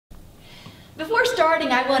Before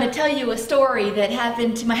starting, I want to tell you a story that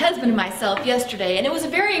happened to my husband and myself yesterday, and it was a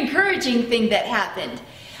very encouraging thing that happened.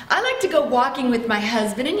 I like to go walking with my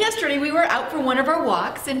husband, and yesterday we were out for one of our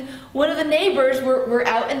walks, and one of the neighbors were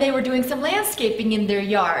out and they were doing some landscaping in their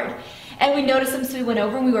yard. And we noticed them, so we went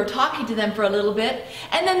over and we were talking to them for a little bit,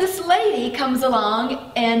 and then this lady comes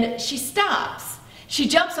along and she stops. She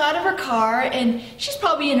jumps out of her car, and she's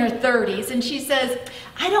probably in her 30s, and she says,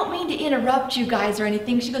 "I don't mean to interrupt you guys or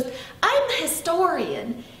anything." She goes, "I'm the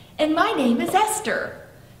historian, and my name is Esther."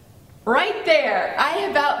 Right there, I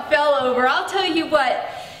about fell over. I'll tell you what,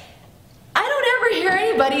 I don't ever hear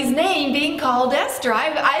anybody's name being called Esther.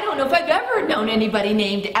 I don't know if I've ever known anybody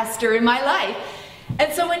named Esther in my life.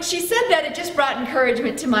 And so when she said that, it just brought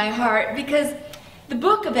encouragement to my heart, because the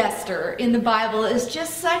book of Esther in the Bible is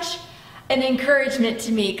just such an encouragement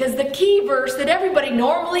to me, because the key verse that everybody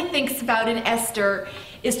normally thinks about in Esther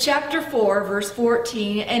is chapter 4, verse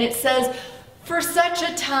 14, and it says, "For such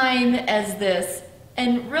a time as this."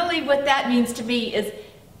 And really what that means to me is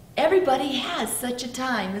everybody has such a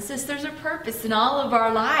time. It's just there's a purpose in all of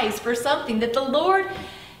our lives for something, that the Lord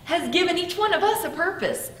has given each one of us a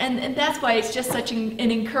purpose, and that's why it's just such an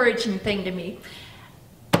encouraging thing to me.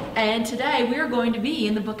 And today we're going to be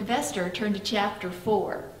in the book of Esther. Turn to chapter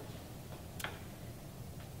 4.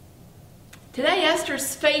 Today,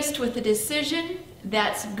 Esther's faced with a decision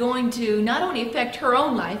that's going to not only affect her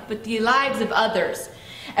own life, but the lives of others.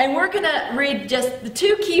 And we're going to read just the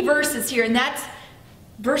two key verses here, and that's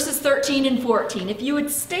verses 13 and 14. If you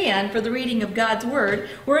would stand for the reading of God's Word,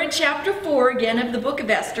 we're in chapter 4 again of the book of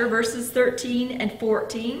Esther, verses 13 and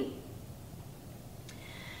 14.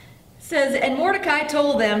 Says, "And Mordecai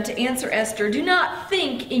told them to answer Esther, 'Do not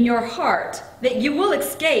think in your heart that you will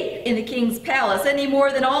escape in the king's palace any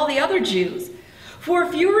more than all the other Jews. For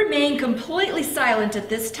if you remain completely silent at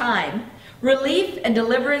this time, relief and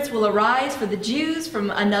deliverance will arise for the Jews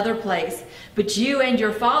from another place, but you and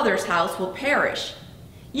your father's house will perish.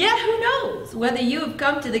 Yet who knows whether you have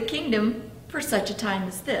come to the kingdom for such a time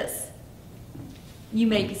as this?'" You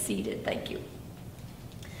may be seated. Thank you.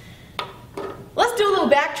 Let's do a little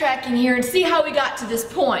backtracking here and see how we got to this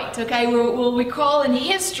point. Okay, we'll recall in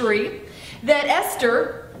history that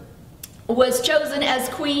Esther was chosen as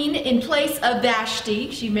queen in place of Vashti.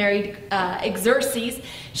 She married Xerxes.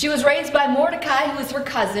 She was raised by Mordecai, who was her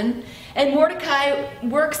cousin, and Mordecai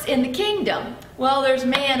works in the kingdom. Well, there's a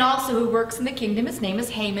man also who works in the kingdom. His name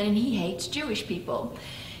is Haman, and he hates Jewish people.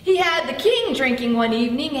 He had the king drinking one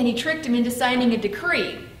evening, and he tricked him into signing a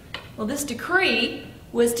decree. Well, this decree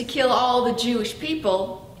was to kill all the Jewish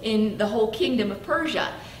people in the whole kingdom of Persia.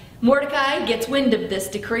 Mordecai gets wind of this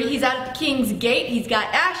decree. He's out at the king's gate. He's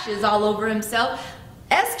got ashes all over himself.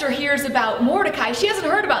 Esther hears about Mordecai. She hasn't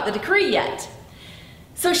heard about the decree yet.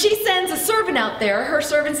 So she sends a servant out there. Her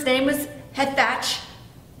servant's name was Hathach.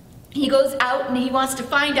 He goes out and he wants to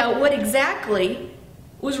find out what exactly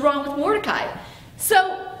was wrong with Mordecai.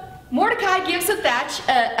 So Mordecai gives Hathach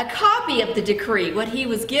a copy of the decree, what he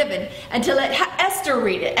was given, and to let Esther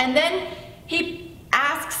read it. And then he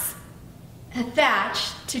asks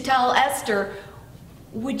Hathach to tell Esther,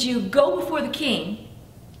 "Would you go before the king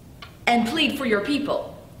and plead for your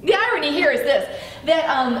people?" The irony here is this, that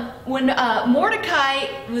when Mordecai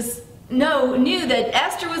knew that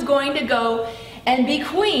Esther was going to go and be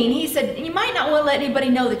queen, he said, "You might not want to let anybody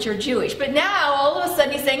know that you're Jewish." But now, all of a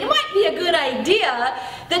sudden, he's saying, it might be a good idea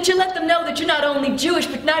that you let them know that you're not only Jewish,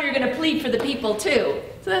 but now you're going to plead for the people too.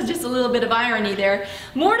 So that's just a little bit of irony there.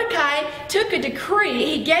 Mordecai took a decree.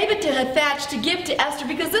 He gave it to Hathach to give to Esther,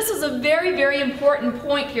 because this is a very, very important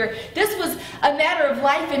point here. This was a matter of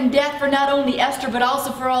life and death for not only Esther, but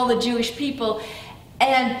also for all the Jewish people.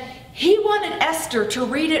 And he wanted Esther to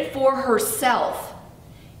read it for herself.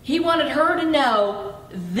 He wanted her to know,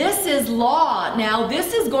 this is law now.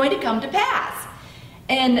 This is going to come to pass.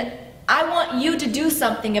 And I want you to do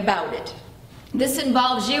something about it. This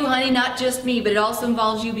involves you, honey, not just me, but it also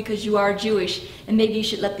involves you because you are Jewish. And maybe you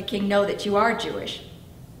should let the king know that you are Jewish.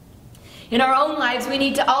 In our own lives, we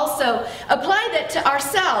need to also apply that to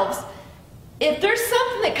ourselves. If there's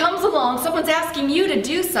something that comes along, someone's asking you to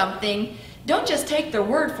do something, don't just take their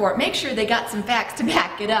word for it. Make sure they got some facts to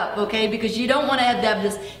back it up, okay? Because you don't want to have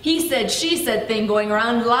this he said, she said thing going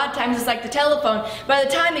around. A lot of times it's like the telephone. By the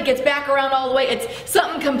time it gets back around all the way, it's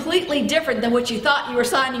something completely different than what you thought you were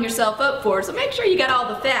signing yourself up for. So make sure you got all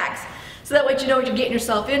the facts, so that way you know what you're getting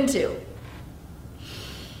yourself into.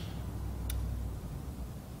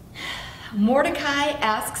 Mordecai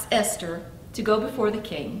asks Esther to go before the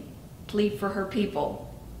king, plead for her people.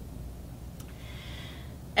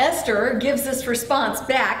 Esther gives this response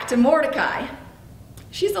back to Mordecai.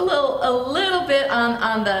 She's a little bit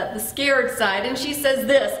on the scared side, and she says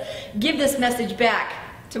this, give this message back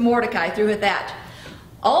to Mordecai through that.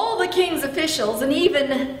 All the king's officials and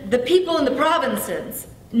even the people in the provinces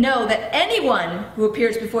know that anyone who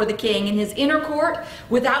appears before the king in his inner court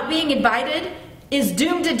without being invited is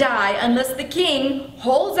doomed to die unless the king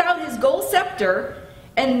holds out his gold scepter,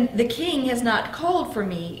 and the king has not called for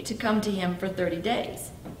me to come to him for 30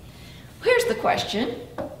 days. Here's the question.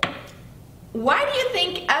 Why do you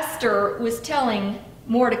think Esther was telling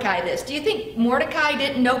Mordecai this? Do you think Mordecai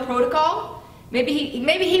didn't know protocol? Maybe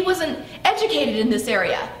he wasn't educated in this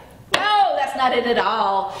area. No, that's not it at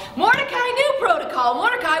all. Mordecai knew protocol.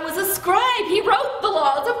 Mordecai was a scribe. He wrote the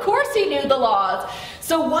laws. Of course he knew the laws.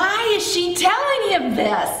 So why is she telling him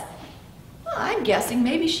this? Well, I'm guessing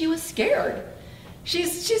maybe she was scared.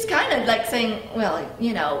 She's kind of like saying, well,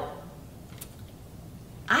 you know,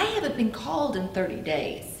 I haven't been called in 30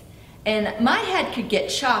 days. And my head could get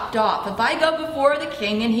chopped off if I go before the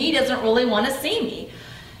king and he doesn't really want to see me.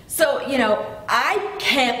 So, you know, I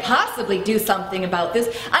can't possibly do something about this.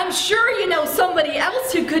 I'm sure you know somebody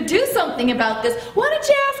else who could do something about this. Why don't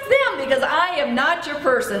you ask them? Because I am not your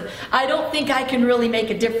person. I don't think I can really make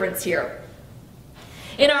a difference here.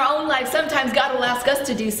 In our own life, sometimes God will ask us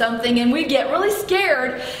to do something and we get really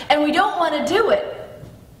scared and we don't want to do it.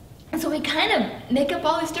 And so we kind of make up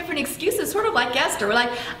all these different excuses, sort of like Esther. We're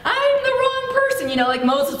like, I'm the wrong person. You know, like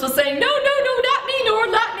Moses was saying, no, not me,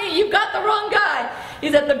 Lord, not me. You've got the wrong guy.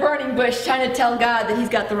 He's at the burning bush trying to tell God that he's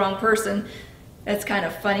got the wrong person. That's kind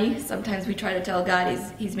of funny. Sometimes we try to tell God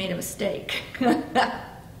he's made a mistake.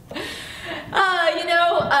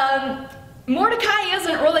 Mordecai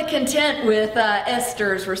isn't really content with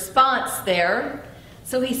Esther's response there.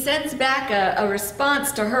 So he sends back a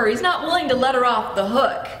response to her. He's not willing to let her off the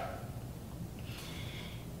hook.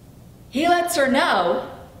 He lets her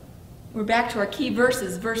know, we're back to our key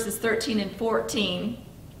verses, verses 13 and 14.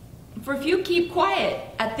 For if you keep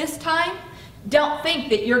quiet at this time, don't think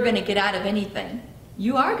that you're going to get out of anything.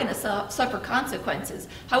 You are going to suffer consequences.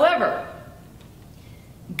 However,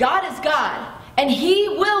 God is God, and He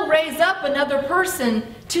will raise up another person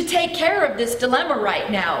to take care of this dilemma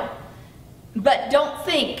right now. But don't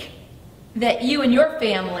think that you and your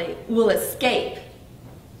family will escape.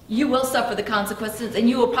 You will suffer the consequences, and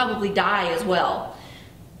you will probably die as well.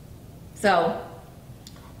 So,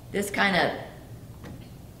 this kind of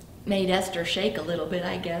made Esther shake a little bit,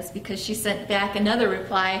 I guess, because she sent back another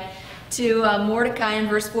reply to Mordecai in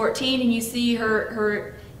verse 14, and you see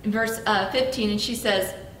her in verse 15, and she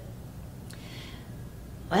says,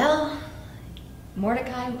 well,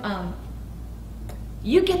 Mordecai,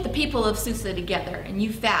 you get the people of Susa together and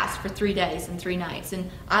you fast for 3 days and 3 nights, and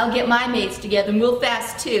I'll get my maids together and we'll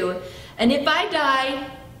fast too. And if I die,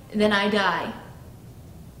 then I die.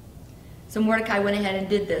 So Mordecai went ahead and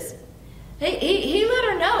did this. He let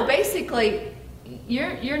her know, basically,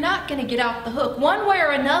 you're not going to get off the hook. One way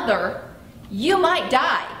or another, you might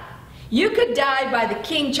die. You could die by the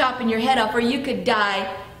king chopping your head off, or you could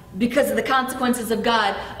die because of the consequences of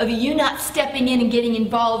God, of you not stepping in and getting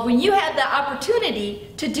involved when you had the opportunity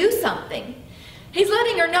to do something. He's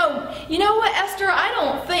letting her know, you know what, Esther, I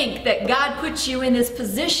don't think that God put you in this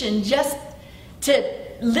position just to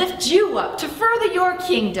lift you up, to further your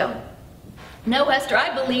kingdom. No, Esther,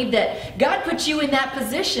 I believe that God put you in that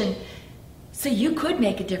position so you could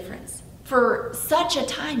make a difference for such a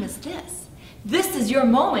time as this. This is your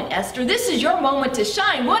moment, Esther. This is your moment to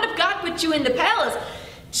shine. What if God put you in the palace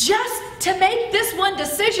just to make this one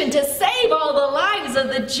decision, to save all the lives of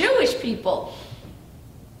the Jewish people?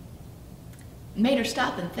 Made her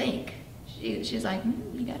stop and think. She's like,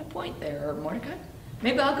 you got a point there, Mordecai.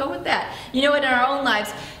 Maybe I'll go with that. You know what, in our own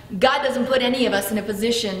lives, God doesn't put any of us in a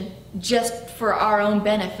position just for our own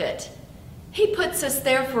benefit. He puts us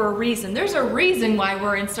there for a reason. There's a reason why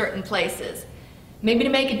we're in certain places. Maybe to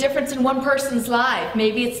make a difference in one person's life.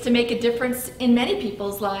 Maybe it's to make a difference in many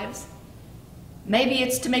people's lives. Maybe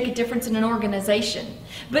it's to make a difference in an organization.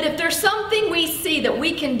 But if there's something we see that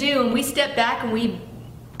we can do and we step back and we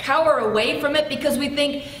cower away from it because we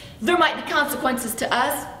think there might be consequences to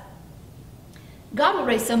us, God will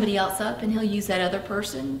raise somebody else up and He'll use that other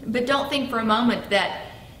person. But don't think for a moment that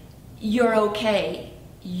you're okay.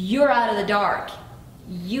 You're out of the dark.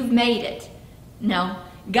 You've made it. No.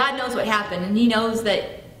 God knows what happened, and He knows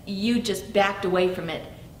that you just backed away from it.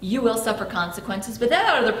 You will suffer consequences, but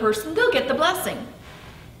that other person, they'll get the blessing.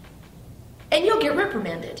 And you'll get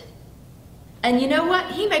reprimanded. And you know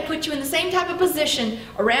what? He may put you in the same type of position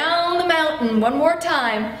around the mountain one more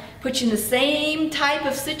time, put you in the same type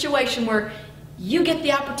of situation where you get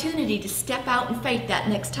the opportunity to step out in faith that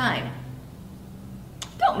next time.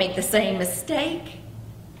 Don't make the same mistake.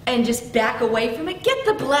 and just back away from it. Get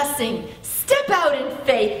the blessing. Step out in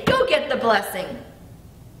faith. Go get the blessing.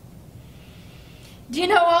 Do you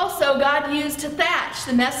know also God used Thatch,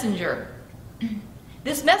 the messenger?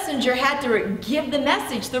 This messenger had to give the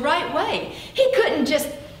message the right way. He couldn't just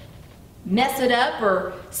mess it up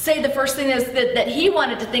or say the first thing that he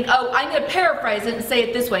wanted to think, oh, I'm going to paraphrase it and say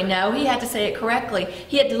it this way. No, he had to say it correctly.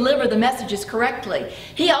 He had to deliver the messages correctly.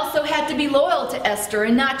 He also had to be loyal to Esther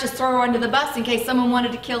and not just throw her under the bus in case someone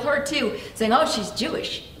wanted to kill her too, saying, oh, she's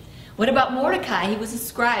Jewish. What about Mordecai? He was a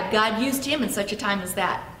scribe. God used him in such a time as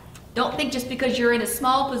that. Don't think just because you're in a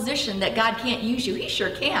small position that God can't use you. He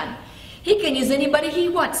sure can. He can use anybody he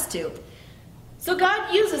wants to. So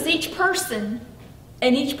God uses each person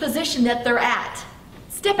in each position that they're at.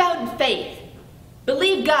 Step out in faith.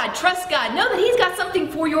 Believe God. Trust God. Know that He's got something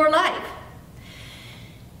for your life.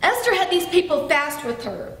 Esther had these people fast with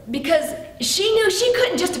her because she knew she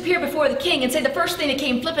couldn't just appear before the king and say the first thing that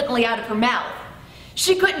came flippantly out of her mouth.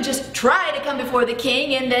 She couldn't just try to come before the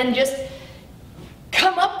king and then just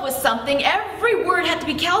come up with something. Every word had to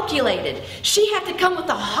be calculated. She had to come with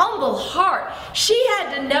a humble heart. She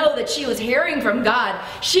had to know that she was hearing from God.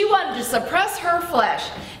 She wanted to suppress her flesh.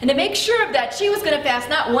 And to make sure of that, she was going to fast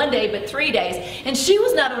not 1 day, but 3 days. And she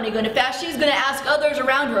was not only going to fast, she was going to ask others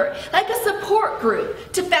around her, like a support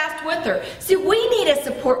group, to fast with her. See, we need a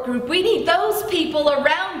support group. We need those people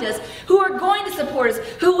around us who are going to support us,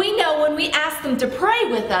 who we know when we ask them to pray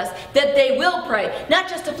with us, that they will pray. Not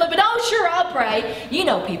just to flip it, oh, sure, I'll pray. You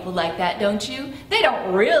know people like that, don't you? They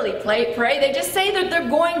don't really pray. They just say that they're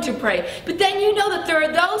going to pray. But then you know that there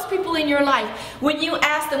are those people in your life, when you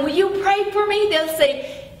ask them, will you pray for me? They'll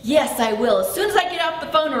say, yes, I will. As soon as I get off the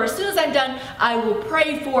phone or as soon as I'm done, I will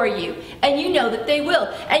pray for you. And you know that they will.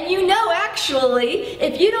 And you know, actually,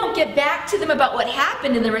 if you don't get back to them about what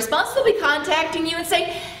happened in the response, they'll be contacting you and saying,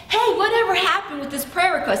 hey, whatever happened with this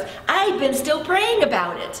prayer request? I've been still praying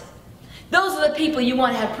about it. Those are the people you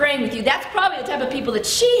want to have praying with you. That's probably the type of people that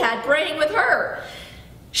she had praying with her.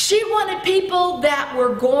 She wanted people that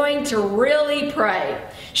were going to really pray.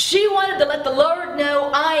 She wanted to let the Lord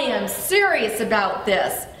know, I am serious about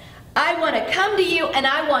this. I want to come to you and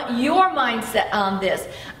I want your mindset on this.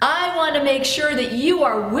 I want to make sure that you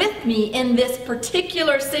are with me in this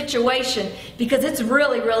particular situation because it's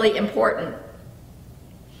really, really important.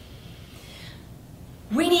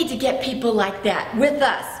 We need to get people like that with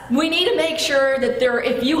us. We need to make sure that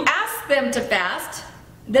if you ask them to fast,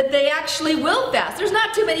 that they actually will fast. There's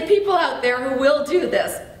not too many people out there who will do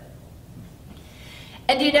this.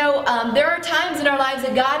 And you know, there are times in our lives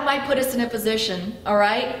that God might put us in a position, all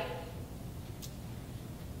right?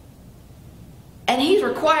 And He's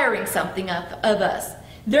requiring something of us.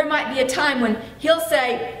 There might be a time when He'll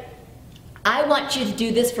say, I want you to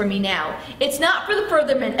do this for me now. It's not for the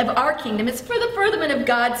furtherment of our kingdom. It's for the furtherment of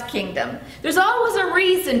God's kingdom. There's always a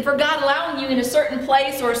reason for God allowing you in a certain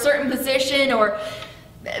place or a certain position or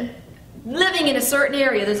living in a certain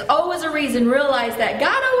area. There's always a reason. Realize that.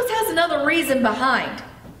 God always has another reason behind.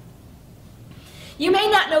 You may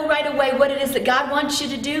not know right away what it is that God wants you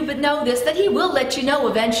to do, but know this, that He will let you know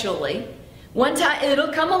eventually. One time,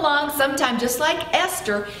 it'll come along sometime, just like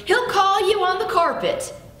Esther. He'll call you on the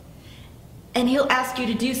carpet. And He'll ask you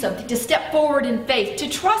to do something, to step forward in faith, to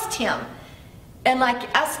trust Him. And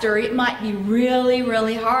like Esther, it might be really,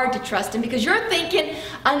 really hard to trust Him because you're thinking,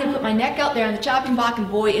 I'm going to put my neck out there on the chopping block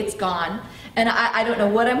and boy, it's gone. And I don't know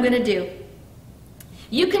what I'm going to do.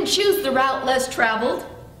 You can choose the route less traveled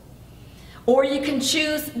or you can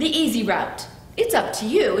choose the easy route. It's up to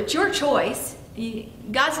you. It's your choice.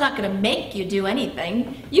 God's not going to make you do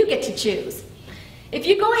anything. You get to choose. If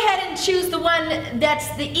you go ahead and choose the one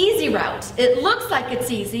that's the easy route, it looks like it's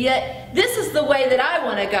easy, yet this is the way that I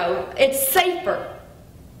want to go. It's safer.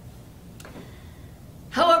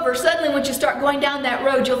 However, suddenly once you start going down that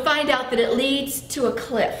road, you'll find out that it leads to a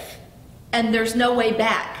cliff, and there's no way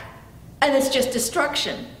back, and it's just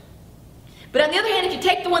destruction. But on the other hand, if you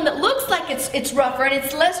take the one that looks like it's rougher and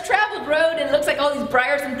it's less traveled road and it looks like all these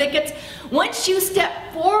briars and thickets, once you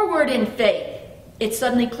step forward in faith, it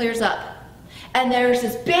suddenly clears up. And there's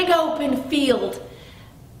this big open field,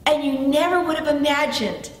 and you never would have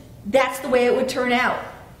imagined that's the way it would turn out.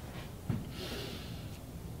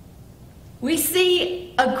 We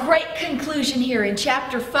see a great conclusion here in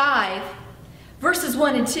chapter 5, verses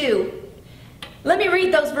 1 and 2. Let me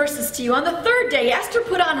read those verses to you. On the third day, Esther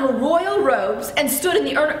put on her royal robes and stood in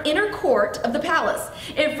the inner court of the palace,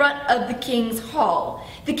 in front of the king's hall.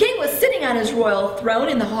 The king was sitting on his royal throne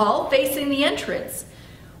in the hall, facing the entrance.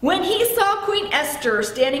 When he saw Queen Esther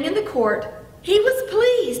standing in the court, he was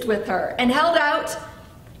pleased with her and held out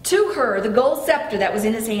to her the gold scepter that was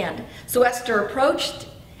in his hand. So Esther approached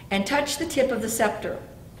and touched the tip of the scepter.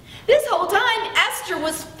 This whole time, Esther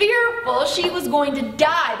was fearful she was going to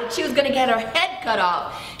die, that she was going to get her head cut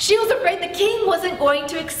off. She was afraid the king wasn't going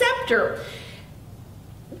to accept her.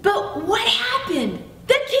 But what happened?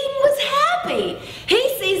 The king was happy. He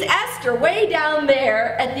sees Esther way down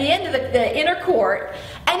there at the end of the inner court,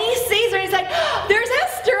 and he sees her and he's like, oh, there's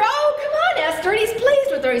Esther. Oh, come on, Esther. And he's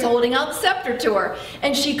pleased with her. He's holding out the scepter to her,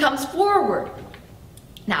 and she comes forward.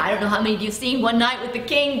 Now, I don't know how many of you have seen One Night with the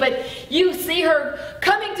King, but you see her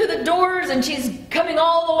coming through the doors, and she's coming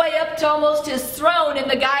all the way up to almost his throne, and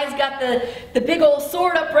the guy's got the big old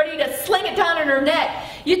sword up ready to sling it down in her neck.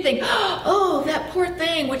 You'd think, oh, that poor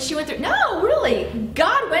thing, what she went through. No, really,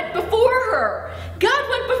 God went before her. God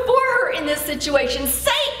went before her in this situation.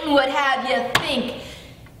 Satan would have you think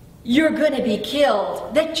you're going to be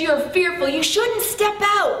killed, that you're fearful. You shouldn't step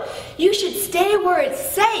out. You should stay where it's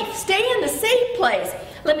safe. Stay in the safe place.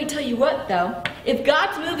 Let me tell you what, though. If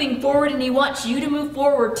God's moving forward and He wants you to move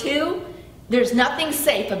forward too, there's nothing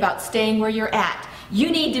safe about staying where you're at.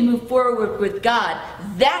 You need to move forward with God.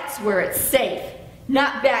 That's where it's safe,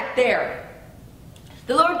 not back there.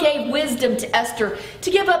 The Lord gave wisdom to Esther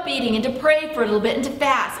to give up eating and to pray for a little bit and to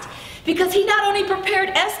fast, because He not only prepared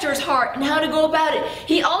Esther's heart and how to go about it,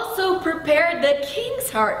 He also prepared the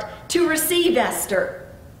king's heart to receive Esther.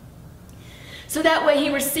 So that way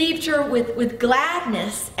He received her with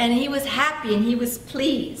gladness, and he was happy and he was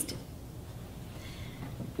pleased.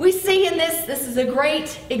 We see in this is a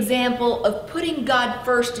great example of putting God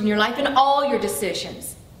first in your life in all your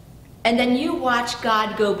decisions. And then you watch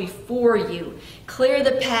God go before you, clear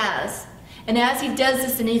the paths. And as He does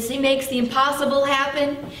this and as He makes the impossible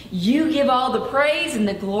happen, you give all the praise and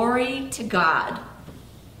the glory to God.